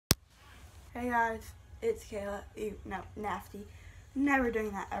Hey guys, it's Kayla. Ew, no, nasty. Never doing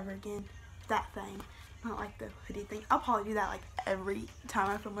that ever again. That thing. Not like the hoodie thing. I'll probably do that like every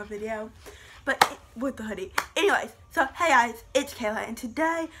time I film a video. But with the hoodie. Anyways, so hey guys, it's Kayla. And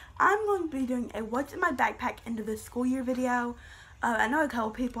today I'm going to be doing a what's in my backpack end of the school year video. I know a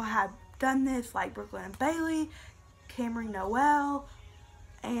couple people have done this, like Brooklyn and Bailey, Cameron Noel,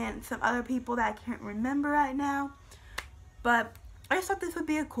 and some other people that I can't remember right now. But I just thought this would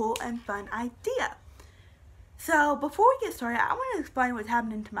be a cool and fun idea. So before we get started, I want to explain what's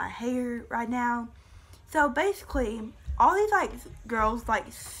happening to my hair right now. So basically, all these like girls like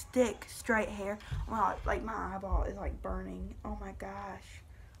stick straight hair. Well, like my eyeball is like burning. Oh my gosh.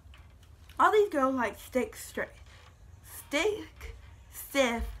 All these girls like stick stiff,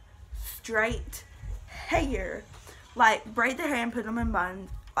 straight hair. Like braid their hair and put them in buns.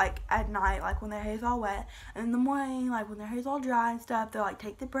 Like at night, like when their hair's all wet, and in the morning, like when their hair's all dry and stuff, they'll like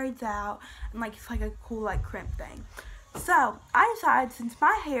take the braids out, and like it's like a cool like crimp thing. So I decided, since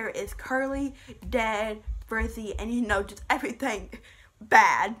my hair is curly, dead, frizzy, and you know, just everything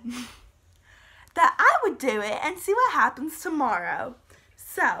bad, that I would do it and see what happens tomorrow.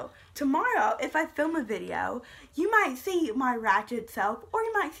 So tomorrow, if I film a video, you might see my ratchet self, or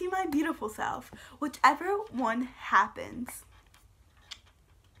you might see my beautiful self, whichever one happens.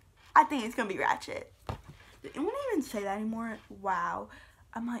 I think it's going to be ratchet. Does anyone even say that anymore? Wow.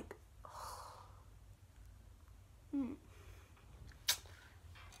 I'm like,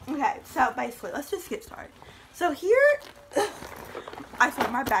 Okay, so basically, let's just get started. So here, I swear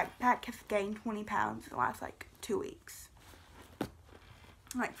my backpack has gained 20 pounds in the last, like, 2 weeks.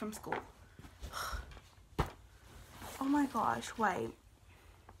 Like, from school. Oh my gosh, wait.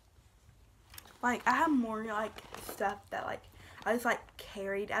 Like, I have more, like, stuff that, like, I just like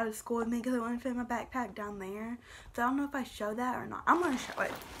carried out of school with me because I wanted to fit my backpack down there. So I don't know if I show that or not. I'm going to show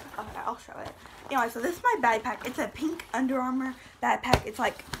it. Okay, I'll show it. Anyway, so this is my backpack. It's a pink Under Armour backpack. It's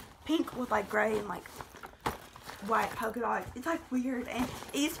like pink with like gray and like white polka dots. It's like weird. And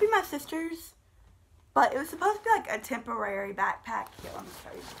it used to be my sister's, but it was supposed to be like a temporary backpack. Here, let me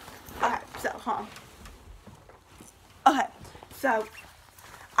show you. Okay, so, Okay, so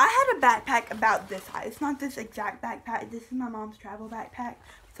I had a backpack about this size. It's not this exact backpack. This is my mom's travel backpack.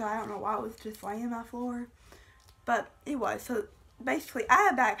 So I don't know why it was just laying on my floor. But it was. So basically, I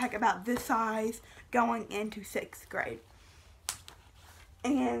had a backpack about this size going into 6th grade.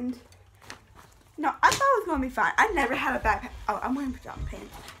 And no, I thought it was going to be fine. I never had a backpack. Oh, I'm wearing pajama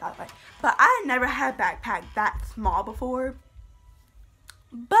pants, by the way. But I had never had a backpack that small before.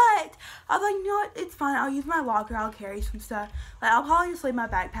 But I was like, you know what, it's fine. I'll use my locker. I'll carry some stuff. Like, I'll probably just leave my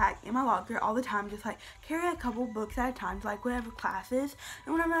backpack in my locker all the time. Just like carry a couple books at a time, like whatever classes.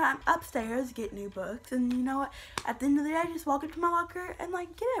 And whenever I'm upstairs, get new books. And you know what, at the end of the day, just walk up to my locker and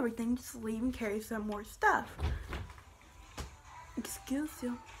like get everything. Just leave and carry some more stuff. Excuse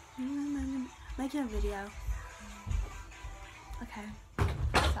you. Making a video. Okay.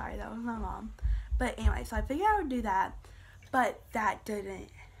 Sorry, that was my mom. But anyway, so I figured I would do that. But that didn't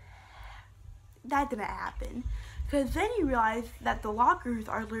happen, because then you realize that the lockers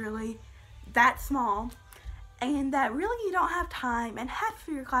are literally that small, and that really you don't have time, and half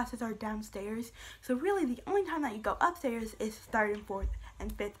of your classes are downstairs, so really the only time that you go upstairs is 3rd and 4th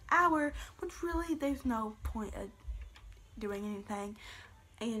and 5th hour, which really there's no point of doing anything.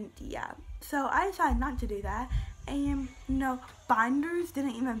 And yeah, so I decided not to do that. And you know, binders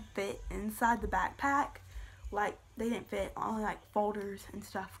didn't even fit inside the backpack. Like, they didn't fit, only like folders and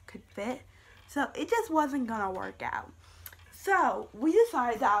stuff could fit. So it just wasn't gonna work out. So we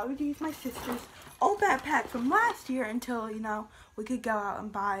decided that I would use my sister's old backpack from last year until, you know, we could go out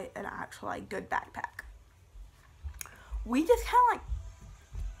and buy an actual like good backpack. We just kind of like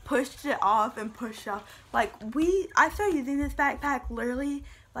pushed it off and pushed it off. Like, I started using this backpack literally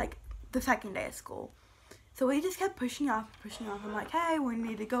like the 2nd day of school. So we just kept pushing off. I'm like, hey, we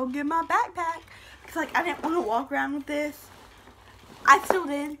need to go get my backpack. Because, like, I didn't want to walk around with this. I still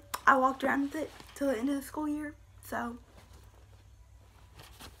did. I walked around with it till the end of the school year. So,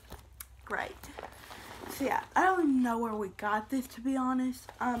 great. So, yeah, I don't even know where we got this, to be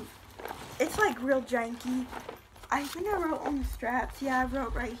honest. It's, like, real janky. I think I wrote on the straps. Yeah, I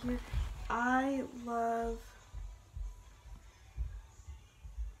wrote right here. I love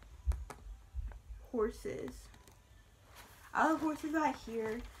horses. I love horses right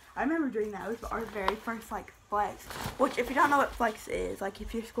here. I remember doing that. It was our very first like flex, which if you don't know what flex is, like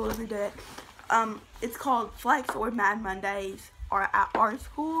if your school doesn't do it, it's called Flex or Mad Mondays, or at our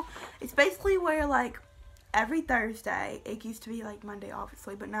school. It's basically where like every Thursday, it used to be like Monday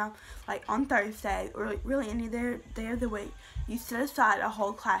obviously, but now like on Thursday or like really any day of the week, you set aside a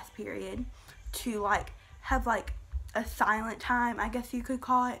whole class period to like have like a silent time, I guess you could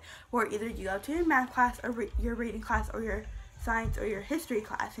call it, where either you go to your math class or your reading class or your science or your history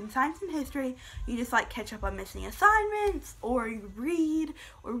class. In science and history, you just like catch up on missing assignments, or you read,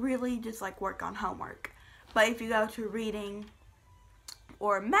 or really just like work on homework. But if you go to reading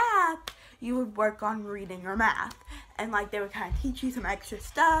or math, you would work on reading or math, and like they would kind of teach you some extra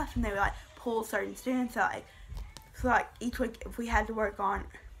stuff, and they would like pull certain students. So like each week, if we had to work on,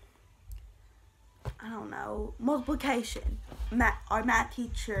 I don't know, multiplication, our math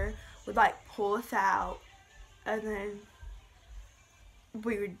teacher would like pull us out, and then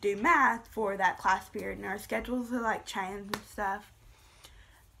we would do math for that class period, and our schedules would like change and stuff.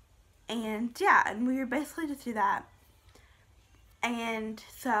 And yeah, and we would basically just do that. And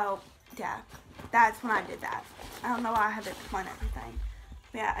so yeah, that's when I did that. I don't know why I had to explain everything.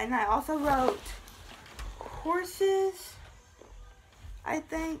 Yeah, and I also wrote horses, I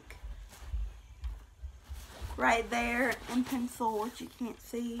think, right there in pencil, which you can't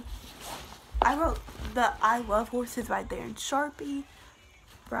see. I wrote the I love horses right there in Sharpie.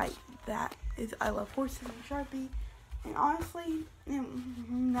 Right, that is I love horses in Sharpie. And honestly,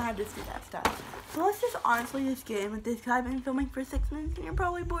 I just do that stuff. So let's just honestly just get in with this, because I've been filming for 6 minutes and you're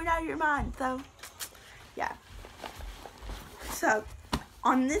probably bored out of your mind. So, yeah. So,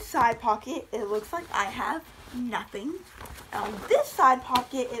 on this side pocket, it looks like I have nothing. And on this side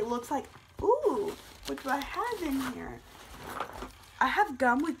pocket, it looks like, ooh, what do I have in here? I have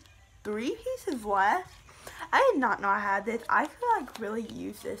gum with 3 pieces left. I did not know I had this. I could like really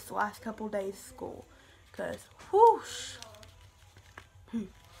use this the last couple days of school. Because, whoosh.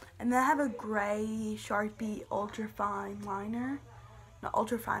 And then I have a gray Sharpie Ultra Fine liner. No,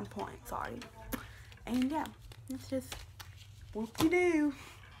 Ultra Fine point, sorry. And yeah, it's just whoop-de-doo.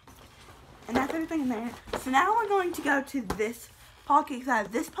 And that's everything in there. So now we're going to go to this pocket, because I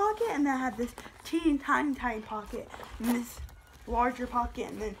have this pocket, and then I have this teeny tiny pocket, and this larger pocket,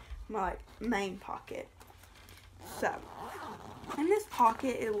 and then my like, main pocket. So, in this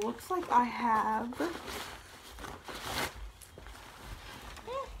pocket, it looks like I have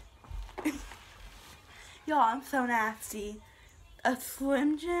y'all, I'm so nasty. A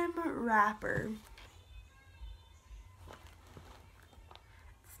Slim Jim wrapper.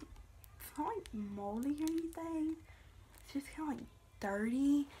 It's not like moldy or anything. It's just kind of like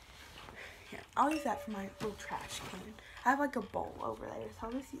dirty. Here, I'll use that for my little trash can. I have like a bowl over there, so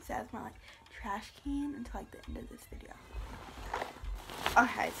I'll just use that as my like trash can until like the end of this video.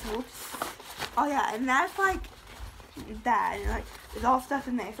 Okay, so we'll just, oh yeah, and that's like that, and like there's all stuff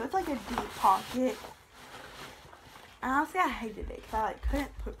in there, so it's like a deep pocket. And honestly, I hated it because I like couldn't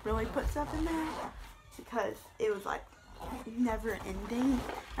really put stuff in there because it was like never ending.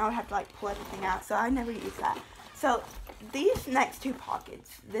 I would have to like pull everything out, so I never used that. So these next 2 pockets,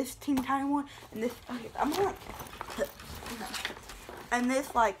 this teeny tiny one and this, okay, I'm gonna like, and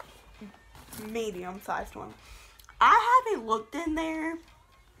this like medium sized one. I haven't looked in there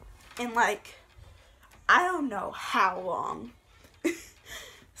in like, I don't know how long.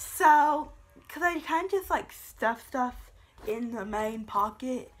 So, because I kind of just like stuff in the main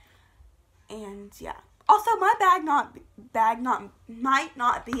pocket. And yeah. Also, my bag might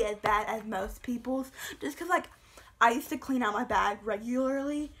not be as bad as most people's. Just because like, I used to clean out my bag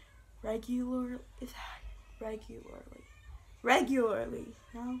regularly. Regularly?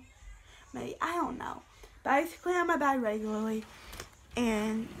 No? Maybe, I don't know. But I used to clean out my bag regularly.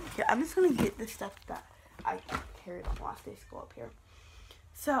 And yeah, I'm just going to get this stuff that I carried on last day school up here.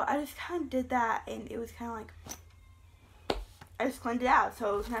 So I just kind of did that, and it was kind of like, I just cleaned it out.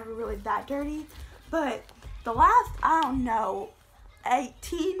 So it was never really that dirty. But the last, I don't know,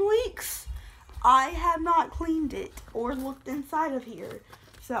 18 weeks, I have not cleaned it or looked inside of here.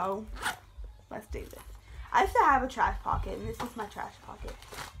 So let's do this. I used to have a trash pocket, and this is my trash pocket.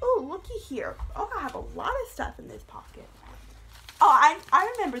 Oh, looky here. Oh, I have a lot of stuff in this pocket. Oh,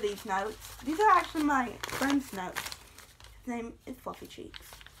 I remember these notes. These are actually my friend's notes. His name is Fluffy Cheeks.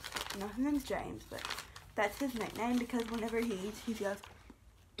 No, his name's James, but that's his nickname because whenever he eats, he goes.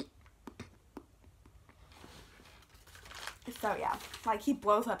 So yeah, like he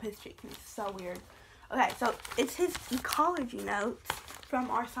blows up his cheeks. It's so weird. Okay, so it's his ecology notes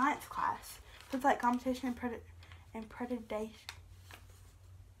from our science class. So it's like competition and predation.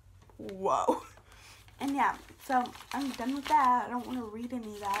 Whoa. And yeah, so I'm done with that. I don't want to read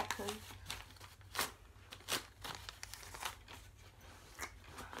any of that because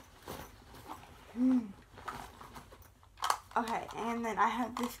okay, and then I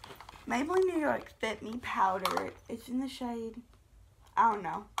have this Maybelline New York Fit Me powder. It's in the shade, I don't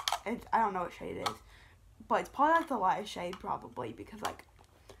know. I don't know what shade it is. but it's probably like the lightest shade probably, because like,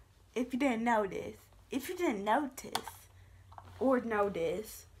 if you didn't notice, or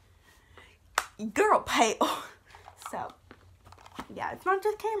notice, girl pale. So, yeah, it's not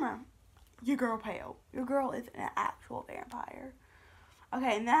just camera. Your girl pale. Your girl is an actual vampire.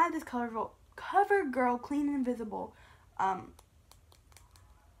 Okay, and then I have this CoverGirl Clean and Invisible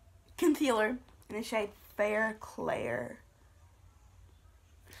concealer in the shade Fair Claire.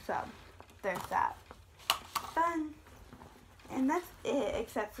 So, there's that. Done. And that's it,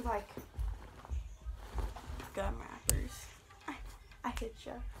 except for like gum wrappers. I hit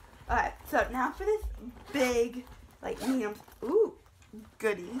you. Alright, so now for this big, like, medium,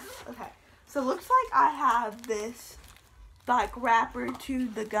 goodies. Okay, so it looks like I have this, like, wrapper to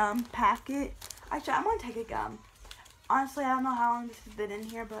the gum packet. Actually, I'm gonna take a gum. Honestly, I don't know how long this has been in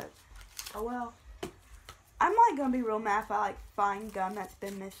here, but, oh well. I'm, like, gonna be real mad if I, like, find gum that's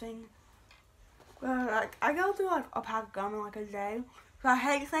been missing. Like, I go through, like, a pack of gum in, like, a day. So I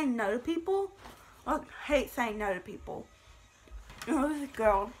hate saying no to people. You know, there's a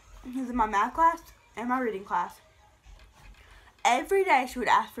girl who's in my math class and my reading class. Every day she would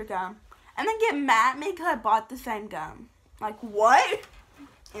ask for gum and then get mad at me because I bought the same gum. Like, what?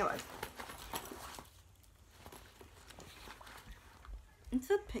 Anyways. It's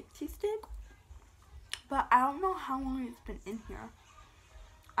a pixie stick, but I don't know how long it's been in here.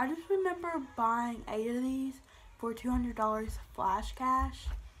 I just remember buying 8 of these for $200 flash cash,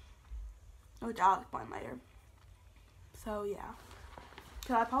 which I'll explain later. So, yeah.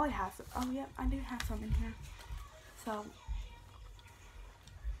 So, I probably have some. Oh, yeah, I do have some in here. So,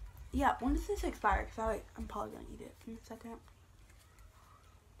 yeah, when does this expire? Because I'm probably going to eat it in a second.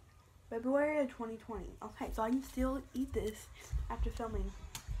 February of 2020. Okay, so I can still eat this after filming.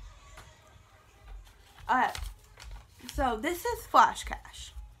 Alright, so this is flash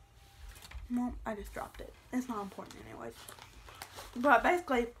cash. Well, I just dropped it. It's not important anyways. But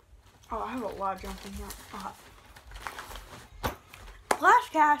basically, oh, I have a lot of junk in here. Flash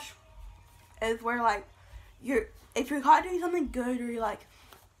cash is where, like, if you're caught doing something good, or you, like,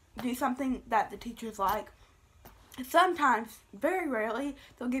 do something that the teachers like, sometimes, very rarely,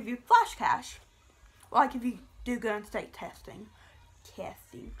 they'll give you flash cash. Like if you do good on state testing,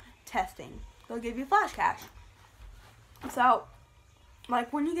 they'll give you flash cash. So,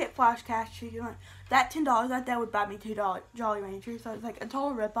 like when you get flash cash, you like, that $10 right there would buy me $2 Jolly Ranchers. So it's like a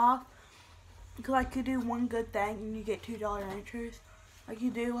total ripoff. Because like you do one good thing and you get $2 Ranchers. Like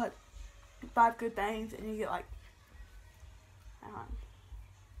you do like 5 good things and you get like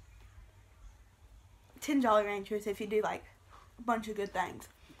 10 Jolly Ranchers if you do like a bunch of good things.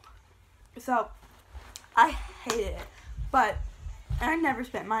 So I hated it, but I never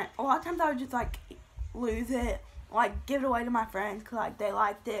spent mine. A lot of times I would just like lose it, like give it away to my friends because like they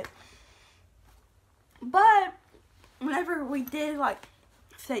liked it. But whenever we did like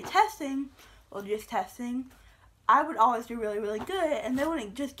state testing or just testing, I would always do really, really good, and they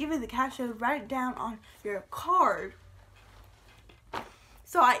wouldn't just give you the cash, they would write it down on your card.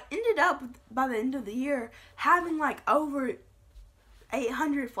 So I ended up, by the end of the year, having like over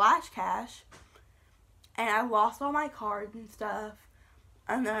 800 flash cash, and I lost all my cards and stuff,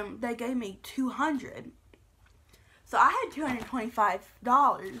 and then they gave me 200. So I had $225.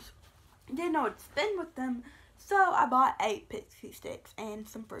 Didn't know what to spend with them, so I bought 8 pixie sticks and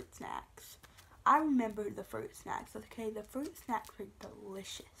some fruit snacks. I remember the fruit snacks, okay? The fruit snacks were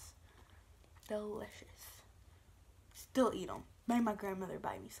delicious. Delicious. Still eat them. Made my grandmother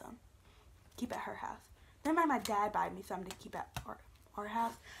buy me some. Keep at her house. Then made my dad buy me some to keep at our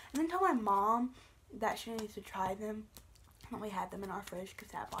house. And then told my mom that she needs to try them. And we had them in our fridge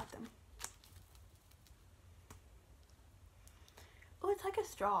because Dad bought them. Oh, it's like a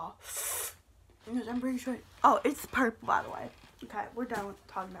straw. I'm pretty sure. Oh, it's purple, by the way. Okay, we're done with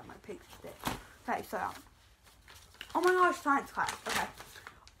talking about my pixie stick. Okay, so. Oh my gosh, science class. Okay.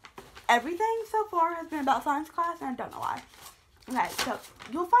 Everything so far has been about science class, and I don't know why. Okay, so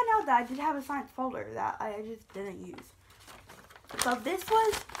you'll find out that I did have a science folder that I just didn't use. So this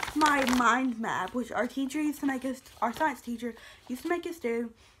was my mind map, which our teacher used to make us, our science teacher used to make us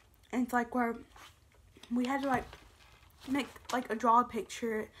do. And it's like where we had to like make like draw a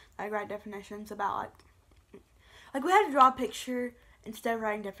picture, like write definitions about like we had to draw a picture instead of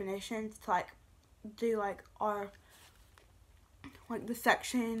writing definitions to like do like our, like the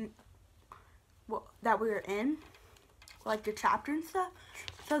section that we were in, like the chapter and stuff.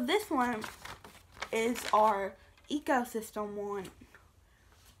 So this one is our ecosystem one,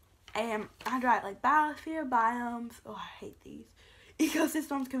 and I had to write like biosphere, biomes, oh I hate these,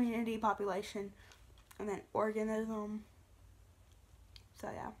 ecosystems, community, population, and then organism. So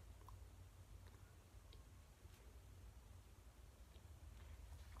yeah.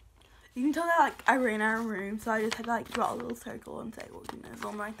 You can tell that, like, I ran out of room, so I just had to, like, draw a little circle and say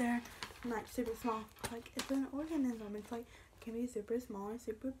organism right there. And, like, super small. Like, it's an organism. It's, like, it can be super small or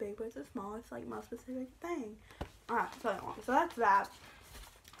super big, but it's the smallest, like, most specific thing. Alright, so that's that.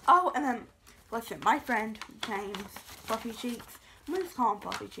 Oh, and then, listen, my friend, James, Fluffy Cheeks, I'm going to just call him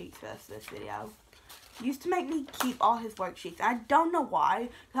Fluffy Cheeks for this video, used to make me keep all his worksheets. I don't know why,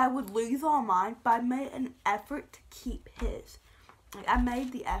 because I would lose all mine, but I made an effort to keep his. Like, I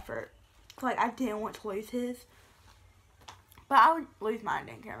made the effort. Like, I didn't want to lose his. But I would lose mine.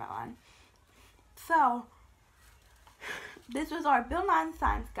 I didn't care about mine. So, this was our Bill Nye the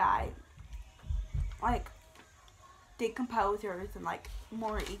Science Guide. Like, decomposers and, like,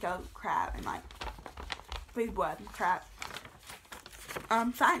 more eco crap and, like, food web crap.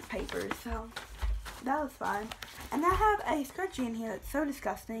 Science papers. So, that was fun. And I have a scrunchie in here that's so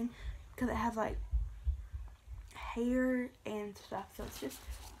disgusting because it has, like, hair and stuff. So, it's just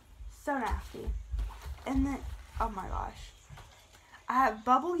so nasty. And then, oh my gosh. I have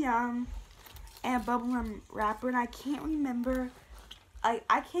Bubble Yum and a Bubble Yum wrapper, and I can't remember, I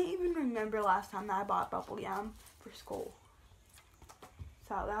can't even remember last time that I bought Bubble Yum for school.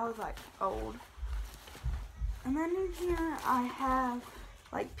 So that was like old. And then in here I have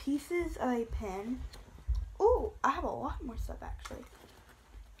like pieces of a pen. Oh, I have a lot more stuff actually.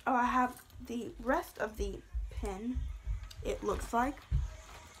 Oh, I have the rest of the pen, it looks like.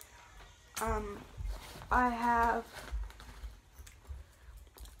 I have,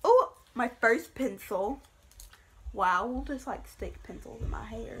 oh, my first pencil. Wow, we'll just like stick pencils in my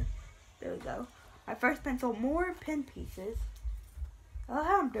hair. There we go. My first pencil, more pen pieces. I love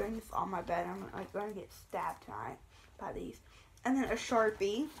how I'm doing this on my bed. I'm like going to get stabbed tonight by these. And then a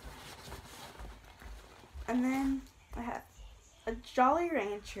Sharpie. And then I have a Jolly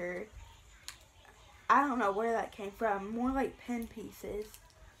Rancher. I don't know where that came from. More like pen pieces.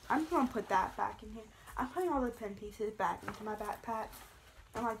 I'm just going to put that back in here. I'm putting all the pen pieces back into my backpack.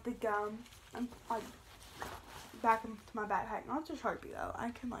 And like the gum. I'm like back into my backpack. Not the Sharpie though. I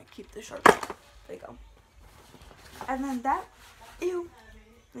can like keep the Sharpie. There you go. And then that, ew,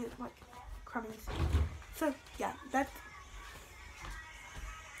 it's like crummies. So yeah, that's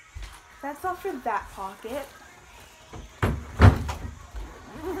all for that pocket.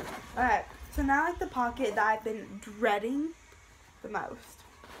 Alright, so now like the pocket that I've been dreading the most.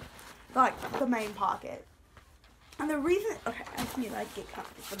 Like the main pocket. And the reason, okay, I just need to like get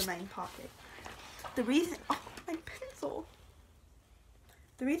comfy for the main pocket. The reason, oh, my pencil.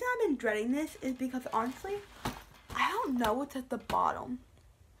 The reason I've been dreading this is because honestly, I don't know what's at the bottom.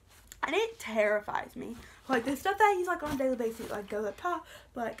 And it terrifies me. Like the stuff that I use like on a daily basis like goes up top,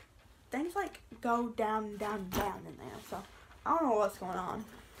 but like things like go down and down and down in there. So I don't know what's going on.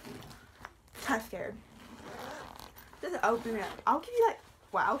 I'm kind of scared. Just open it up. I'll give you like,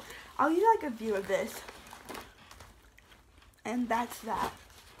 wow. I'll give you like a view of this. And that's that.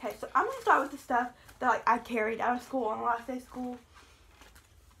 Okay, so I'm going to start with the stuff that like I carried out of school on the last day of school.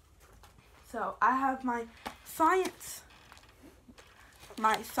 So I have my science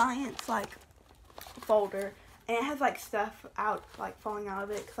like folder, and it has like stuff out, like falling out of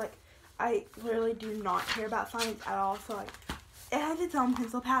it, cause like I literally do not care about science at all. So like it has its own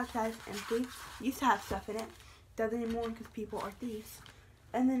pencil pouch that is empty. Used to have stuff in it, doesn't anymore because people are thieves.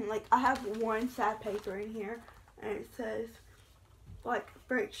 And then like I have one sad paper in here, and it says like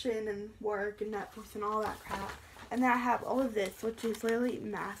friction and work and Netflix and all that crap. And then I have all of this, which is literally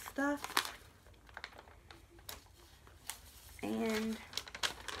math stuff. And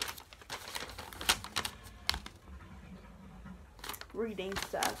reading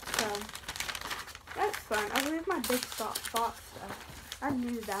stuff. So that's fun. I believe my big box stuff. I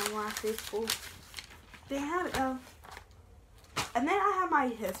needed that in last day of school. They have it. And then I have my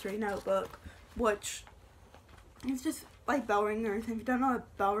history notebook, which is just like bell ringers. If you don't know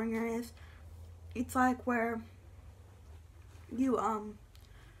what bell ringer is, it's like where you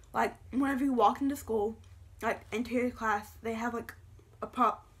like whenever you walk into school, like into your class, they have like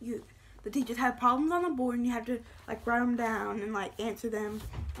the teachers have problems on the board, and you have to like write them down and like answer them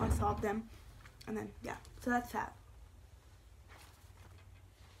or solve them. And then yeah, so that's that.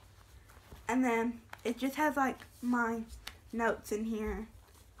 And then it just has like my notes in here,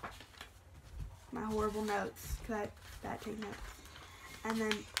 my horrible notes, because I bad take notes. And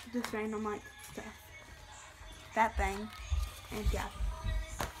then just random like stuff, that thing, and yeah.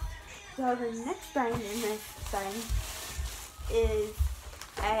 So the next thing in this thing is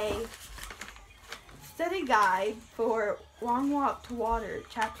a study guide for Long Walk to Water,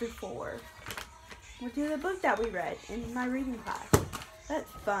 Chapter 4, which is a book that we read in my reading class. That's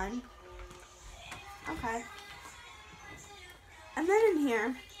fun. Okay. And then in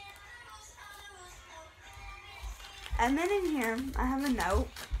here, And then in here, I have a note,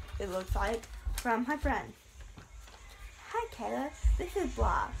 it looks like, from my friend. Hi Kayla, this is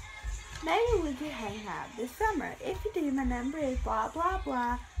blah. Maybe we could hang out this summer. If you do, my number is blah blah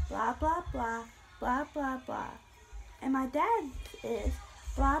blah, blah blah blah, blah blah blah. And my dad's is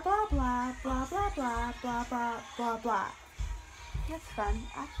blah blah blah, blah blah blah, blah blah blah blah. That's fun.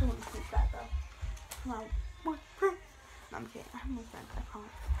 I actually want to keep that though. Come on. No, I'm kidding. I have no friends. I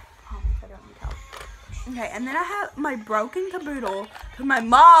promise. I don't need help. Okay, and then I have my broken caboodle because my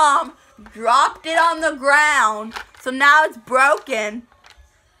mom dropped it on the ground. So now it's broken.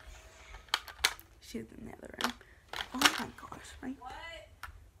 She's in the other room. Oh my gosh.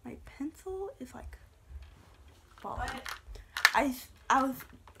 My pencil is like falling. I was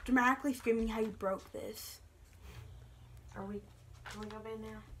dramatically screaming how you broke this. Are we going to bed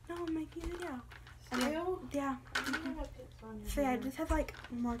now? No, I'm making a video. Still? Yeah. So yeah, I So just have like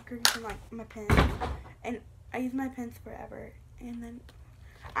markers and like my pens, and I use my pens forever, and then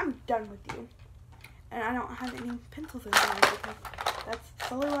I'm done with you. And I don't have any pencils in there because that's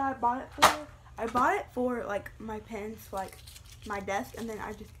solely what I bought it for. I bought it for like my pens, like my desk, and then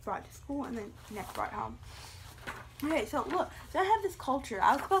I just brought it to school, and then next brought it home. Okay, so look, so I have this culture.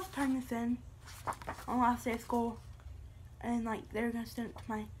 I was supposed to turn this in on the last day of school, and like they were gonna send it to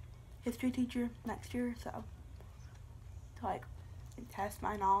my history teacher next year, so to like test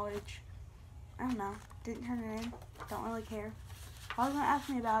my knowledge. I don't know. Didn't turn it in. Don't really care. I was gonna ask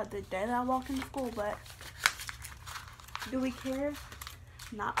me about it the day that I walked into school, but do we care?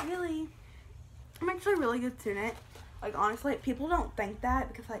 Not really. I'm actually a really good student. Like honestly, people don't think that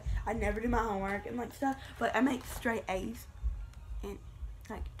because like I never do my homework and like stuff, but I make straight A's and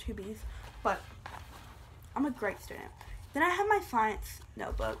like 2 B's. But I'm a great student. Then I have my science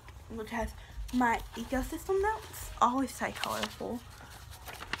notebook, which has my ecosystem notes. I always say colorful.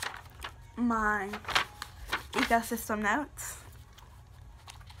 My ecosystem notes.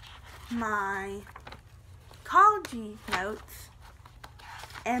 My ecology notes.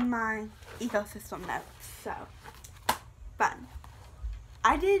 And my ecosystem notes. So, fun.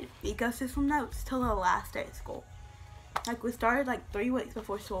 I did ecosystem notes till the last day of school. Like we started like 3 weeks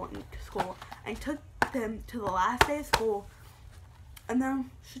before school and took them to the last day of school, and then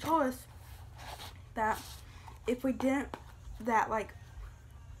she told us that if we didn't, that like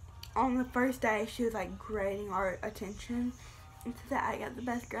on the first day she was like grading our attention, and so that I got the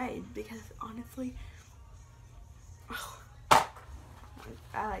best grade because honestly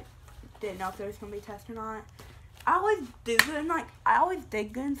I like didn't know if there was gonna be a test or not. I always do good and like I always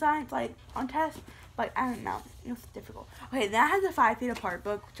did good in science like on tests. Like, I don't know. It was difficult. Okay, then I had the 5 Feet Apart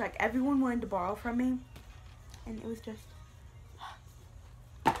book, which, like, everyone wanted to borrow from me. And it was just,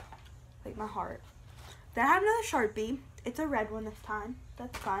 like, my heart. Then I have another Sharpie. It's a red one this time.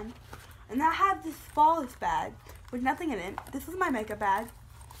 That's fun. And then I have this Flawless bag with nothing in it. This is my makeup bag.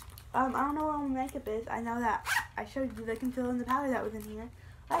 I don't know what my makeup is. I know that I showed you the concealer and the powder that was in here.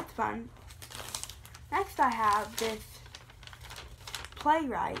 That's fun. Next, I have this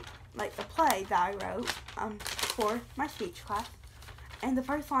playwright. Like a play that I wrote for my speech class, and the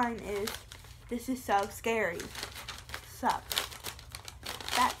first line is, "This is so scary." So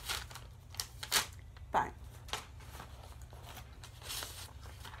that's fun.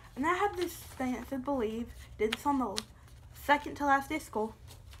 And I have this thing that says "Believe." Did this on the second to last day of school.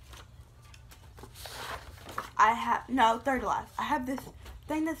 Third to last. I have this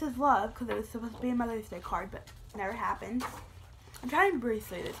thing that says "Love" because it was supposed to be a Mother's Day card, but never happened. I'm trying to breeze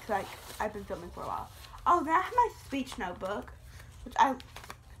through this because I've been filming for a while. Oh, then I have my speech notebook,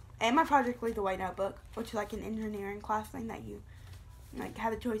 and my Project Lead the Way notebook, which is like an engineering class thing that you like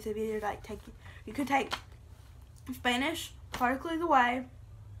have a choice of either like you could take Spanish, Project Lead the Way,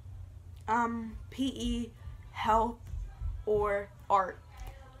 PE, health, or art.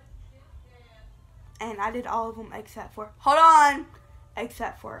 And I did all of them except for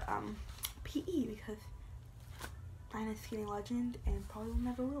PE because I'm a skinny legend and probably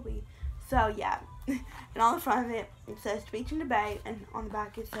never will be. So yeah, and on the front of it says speech and debate, and on the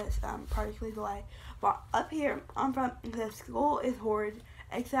back it says Project Lead the Way. But up here on front it says school is horrid,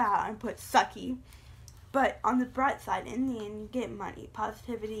 except and put sucky. But on the bright side, in the end, you get money.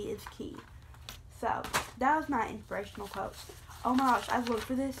 Positivity is key. So that was my inspirational quote. Oh my gosh, I've looked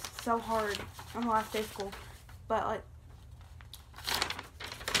for this so hard on the last day of school. But like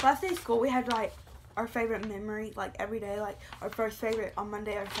last day of school, we had to write our favorite memory, like every day, like our first favorite on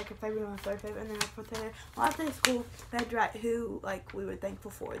Monday, our second favorite, our third favorite, and then our fourth favorite. Last day of school, we had to write who like we were thankful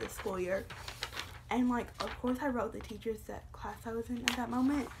for this school year. And like, of course, I wrote the teachers that class I was in at that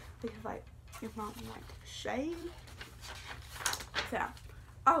moment because like, if not, like shade. So yeah.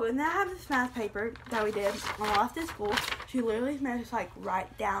 Oh, and then I have this math paper that we did on last day of school. She literally made us, like,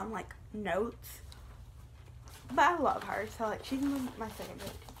 write down, like, notes. But I love her, so, like, she's my second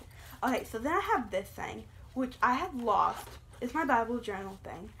favorite teacher. Okay, so then I have this thing, which I had lost. It's my Bible journal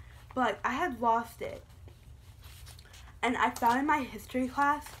thing. But, like, I had lost it. And I found in my history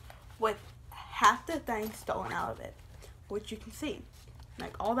class with half the thing stolen out of it. Which you can see.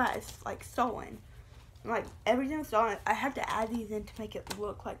 Like, all that is, like, stolen. Like, everything was stolen. I had to add these in to make it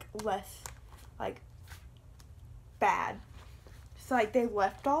look, like, less, like, bad. So, like, they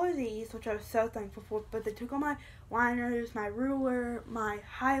left all of these, which I was so thankful for, but they took all my liners, my ruler, my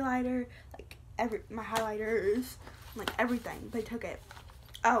highlighter, like, my highlighters, like, everything. They took it.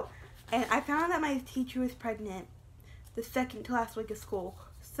 Oh, and I found out that my teacher was pregnant the second to last week of school.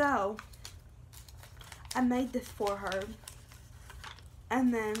 So, I made this for her.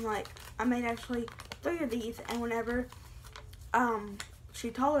 And then, like, I made actually 3 of these, and whenever, she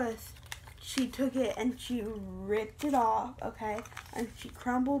told us, she took it and she ripped it off, okay, and she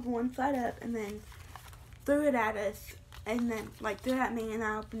crumbled one side up and then threw it at us, and then, like, threw it at me, and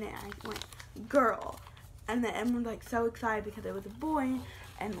I opened it, and I went, girl, and then everyone was, like, so excited because it was a boy,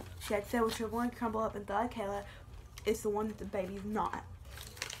 and she had said whichever one crumbled up and thought Kayla is the one that the baby's not.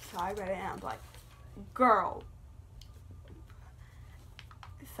 So I read it and I was like, girl.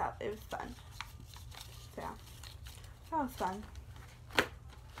 So it was fun. So yeah, that was fun.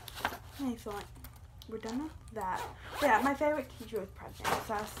 Excellent. We're done with that. But yeah, my favorite teacher was pregnant,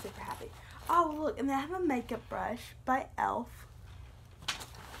 so I was super happy. Oh, look, and then I have a makeup brush by e.l.f.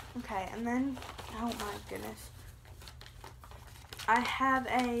 Okay, and then, oh my goodness. I have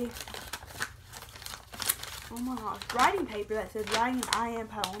a, oh my gosh, writing paper that says writing an I Am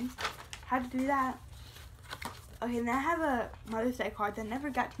poems. Had to do that. Okay, and then I have a Mother's Day card that never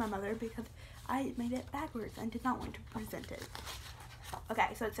got to my mother because I made it backwards and did not want to present it.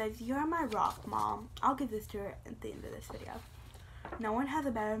 Okay, so it says, "You're my rock, Mom." I'll give this to her at the end of this video. "No one has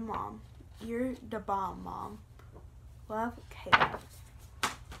a better mom. You're the bomb, Mom. Love, Kayla."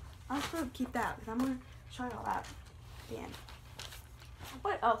 I'm just going to keep that because I'm going to show you all that at the end.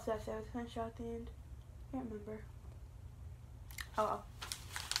 What else did I say I was going to show at the end? I can't remember. Oh well.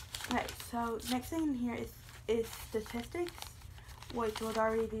 Okay, so next thing in here is statistics, which was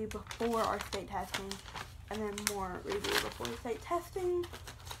our review before our state testing, and then more review before state testing.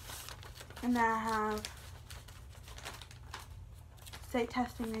 And then I have state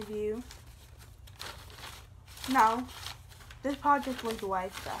testing review. No, this project was away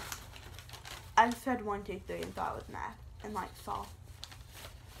stuff. I just said 1, 2, 3 and thought it was math, and like saw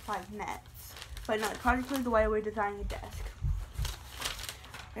 5 nets. But no, the project was the way we're designing a desk.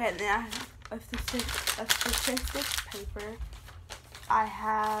 Okay, and then I have a statistics paper. I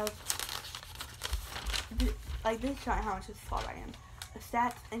have, like this showing how much this is slot I am. A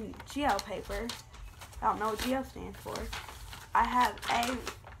stats and geo paper. I don't know what geo stands for. I have a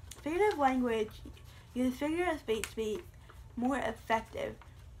figurative language. Use figurative speech to be more effective,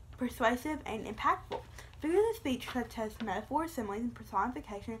 persuasive, and impactful. Figurative speech such as metaphors, similes, and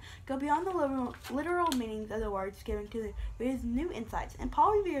personification go beyond the literal meanings of the words, giving to the readers new insights. In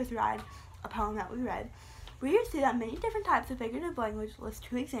Paul Revere's Ride, a poem that we read, readers see that many different types of figurative language. List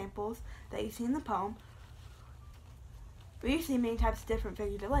 2 examples that you see in the poem. Readers see many types of different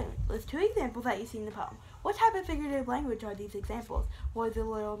figurative language. List 2 examples that you see in the poem. What type of figurative language are these examples? What is the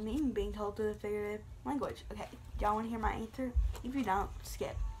literal meaning being told through the figurative language? Okay, y'all want to hear my answer? If you don't,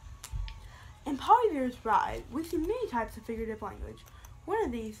 skip. In Paul Revere's Ride, we see many types of figurative language. One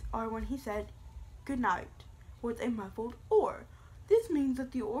of these are when he said, "Good night," with a muffled oar. This means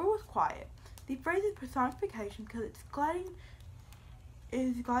that the oar was quiet. The phrase is personification because it's gliding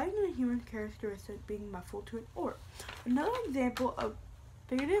in a human characteristic being muffled to an oar. Another example of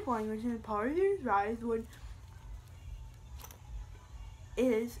figurative language in Paul Revere's Ride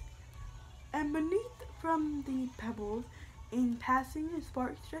is, "And beneath from the pebbles, in passing the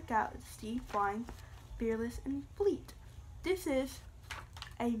sparks struck out, Steve flying, fearless and fleet." This is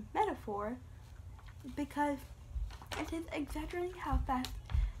a metaphor because it is exaggerating how fast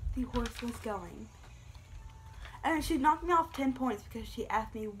the horse was going. And she knocked me off 10 points because she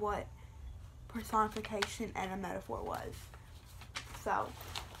asked me what personification and a metaphor was. So,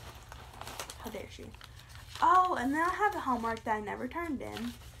 how dare she? Oh, and then I have a homework that I never turned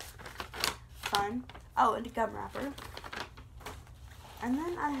in. Fun. Oh, and a gum wrapper. And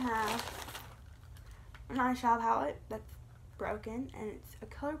then I have an eyeshadow palette that's broken, and it's a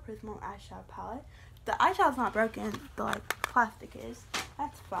Color Prism eyeshadow palette. The eyeshadow's not broken, the like plastic is.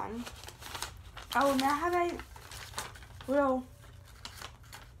 That's fun. Oh, and then I have a little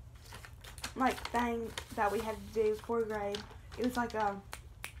like thing that we had to do 4th grade. It was like a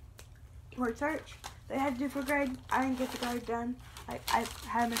word search they had to do for grade. I didn't get the grade done. I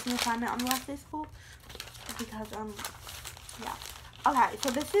had a missing assignment on the last day of school because, yeah. Okay, so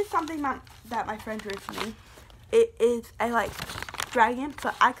this is something that my friend drew for me. It is a, like, dragon,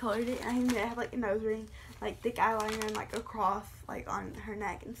 so I colored it, and I made it have, like, a nose ring, like, thick eyeliner, and, like, a cross, like, on her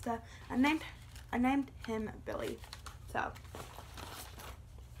neck and stuff. I named him Billy, so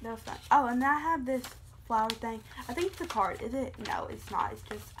that was fun. Oh, and then I have this flower thing. I think it's a card. Is it? No, it's not. It's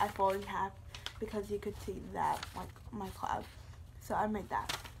just I folded in half because you could see that, like, my cloud. So I made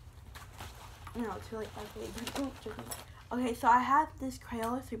that. No, it's really ugly. Okay, so I have this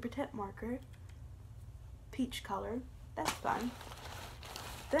Crayola Super Tip marker, peach color. That's fun.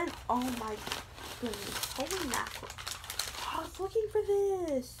 Then, oh my goodness, holy mackerel! I was looking for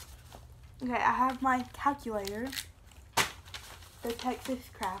this. Okay, I have my calculator, the Texas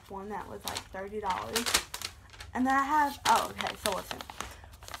Craft one that was like $30, and then I have. Oh, okay. So listen,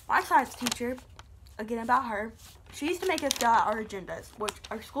 my science teacher, again about her, she used to make us fill out our agendas, which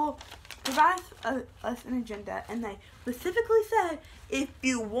our school provides us an agenda, and they specifically said if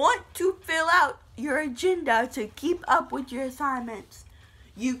you want to fill out your agenda to keep up with your assignments,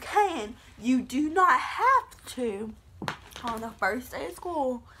 you can. You do not have to. On the first day of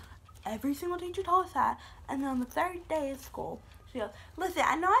school, every single teacher told us that, and then on the third day of school, she goes, listen,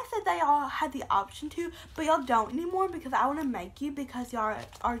 I know I said that y'all had the option to, but y'all don't anymore because I want to make you because y'all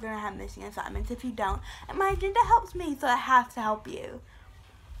are going to have missing assignments if you don't. And my agenda helps me, so it has to help you.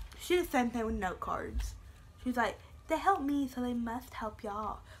 She did the same thing with note cards. She's like, they help me, so they must help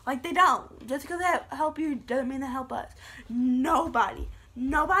y'all. Like, they don't. Just because they help you doesn't mean they help us. Nobody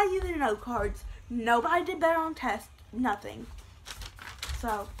used their note cards. Nobody did better on tests. Nothing.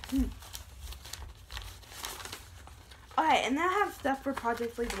 So, Okay, and then I have stuff for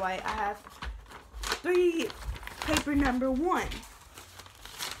Project Lead the Way. I have 3 paper number 1,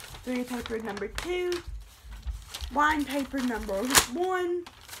 3 paper number 2, line paper number 1,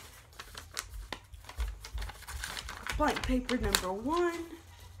 blank paper number 1.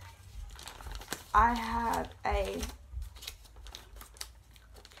 I have a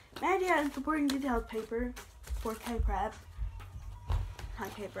media and supporting details paper for K-Prep.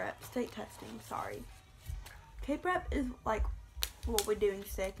 Not K-Prep, state testing, sorry. K-Prep is like what we do in the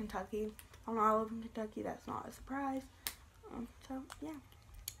state of Kentucky. I'm not all in Kentucky, that's not a surprise. So, yeah.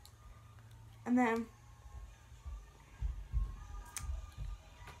 And then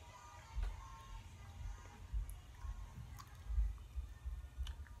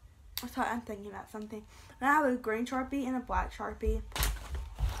sorry, I'm thinking about something. Then I have a green Sharpie and a black Sharpie.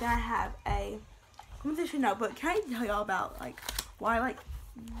 Then I have a composition notebook. Can I tell y'all about like why like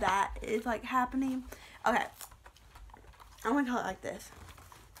that is like happening? Okay, I'm gonna tell it like this.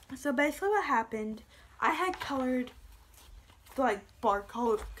 So basically what happened, I had colored the like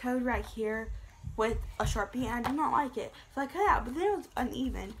barcode code right here with a Sharpie, and I did not like it. So I cut it out, but then it was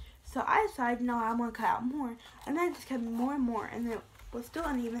uneven. So I decided, no, I want to cut out more. And then I just cut more and more, and then it was still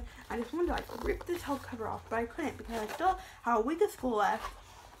uneven. I just wanted to like rip this whole cover off, but I couldn't because I still had a week of school left.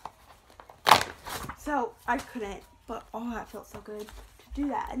 So I couldn't, but oh, that felt so good to do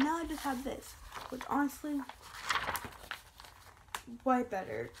that. And now I just have this, which honestly, way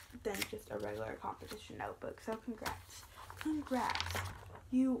better than just a regular composition notebook. So congrats. Congrats.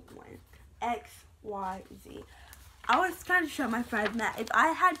 You win. X, Y, Z. I was trying to show my friend that if I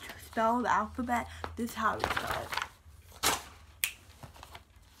had to spell the alphabet, this is how I would spell it.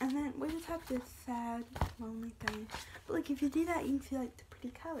 And then we just have this sad, lonely thing. But like, if you do that, you can see like the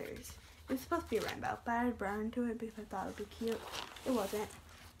pretty colors. It was supposed to be a rainbow, but I added brown to it because I thought it would be cute. It wasn't.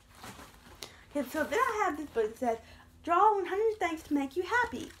 Okay, so then I have this book that says, draw 100 things to make you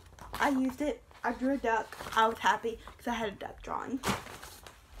happy. I used it. I drew a duck. I was happy because I had a duck drawing.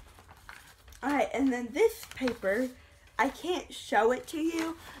 Alright, and then this paper, I can't show it to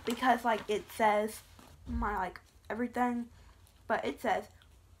you because like it says my like everything, but it says,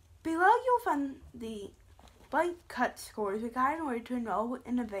 below you'll find the blank cut scores required in order to enroll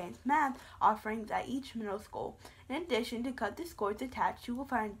in advanced math offerings at each middle school. In addition to cut the scores attached, you will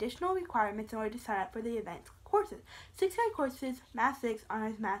find additional requirements in order to sign up for the advanced courses. 6 grade courses, Math 6,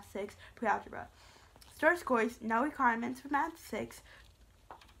 Honors Math 6, Pre-Algebra. Start scores, no requirements for Math 6.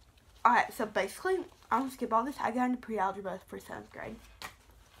 Alright, so basically, I'm going to skip all this. I got into Pre-Algebra for 7th grade.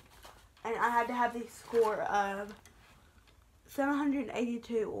 And I had to have the score of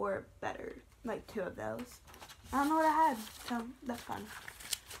 782 or better. Like 2 of those. I don't know what I had, so that's fun.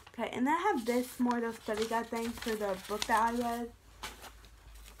 Okay, and then I have this more of those study guide things for the book that I read.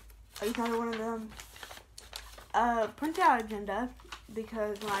 Another one of them. Print out agenda,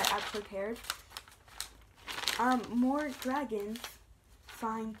 because when I actually cared. More dragons.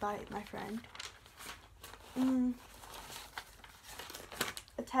 signed by my friend.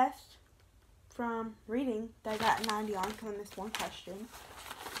 A test from reading that I got a 90 on because I missed one question.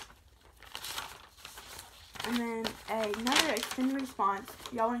 And then another extended response.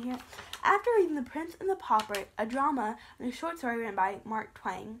 Y'all want to hear it? After reading The Prince and the Pauper, a drama and a short story written by Mark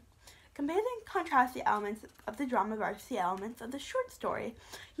Twain, compare and contrast the elements of the drama versus the elements of the short story.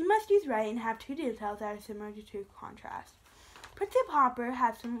 You must use right and have two details that are similar to two contrasts. Prince and Pauper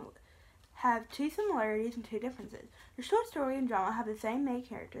have two similarities and two differences. The short story and drama have the same main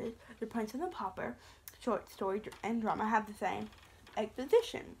characters. The Prince and the Pauper, short story and drama have the same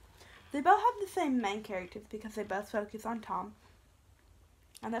exposition. They both have the same main characters because they both focus on Tom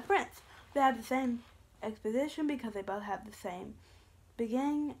and the prince. They have the same exposition because they both have the same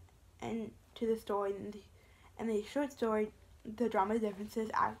beginning and to the story. And the short story, the drama differences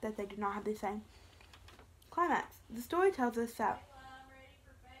act that they do not have the same climax. The story tells us that.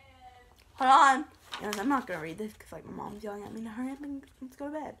 Hold on. And I'm not gonna read this because like my mom's yelling at me to hurry up and let's go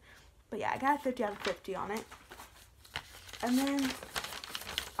to bed. But yeah, I got a 50 out of 50 on it. And then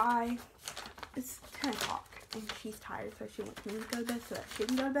it's 10 o'clock and she's tired, so she wants me to go to bed so that she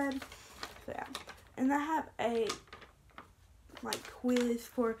can go to bed. So yeah. And I have a quiz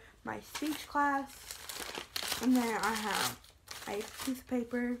for my speech class. And then I have a piece of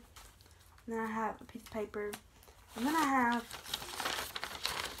paper. And then I have a piece of paper. And then I have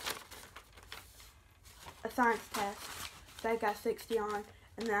a science test that I got 60 on.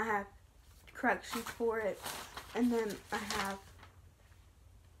 And then I have corrections for it. And then I have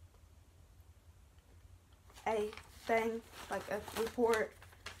a thing, like a report.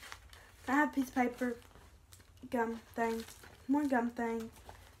 I have a piece of paper, gum thing, more gum thing,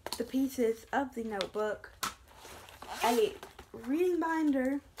 the pieces of the notebook, a reading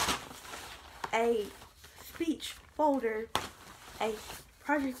binder, a speech folder, a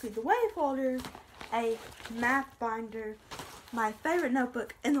Project Lead the Way folder, a math binder, my favorite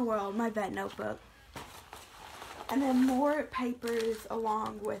notebook in the world, my vet notebook, and then more papers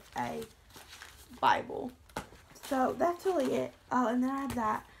along with a Bible. So that's really it. Oh, and then I have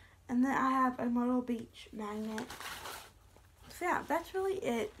that. And then I have a Myrtle Beach magnet. So yeah, that's really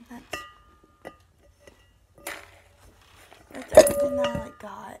it. That's everything that I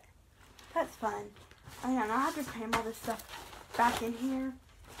got. That's fun. Oh yeah, now I have to cram all this stuff back in here.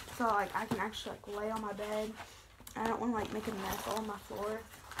 So I can actually lay on my bed. I don't want to make a mess all on my floor.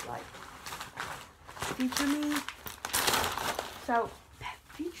 Future me. So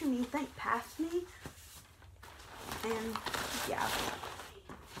future me, think past me. And yeah,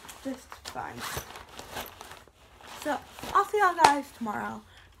 just fun. So I'll see y'all guys tomorrow.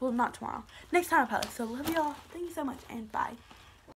 Well, not tomorrow. Next time I post. So love y'all. Thank you so much and bye.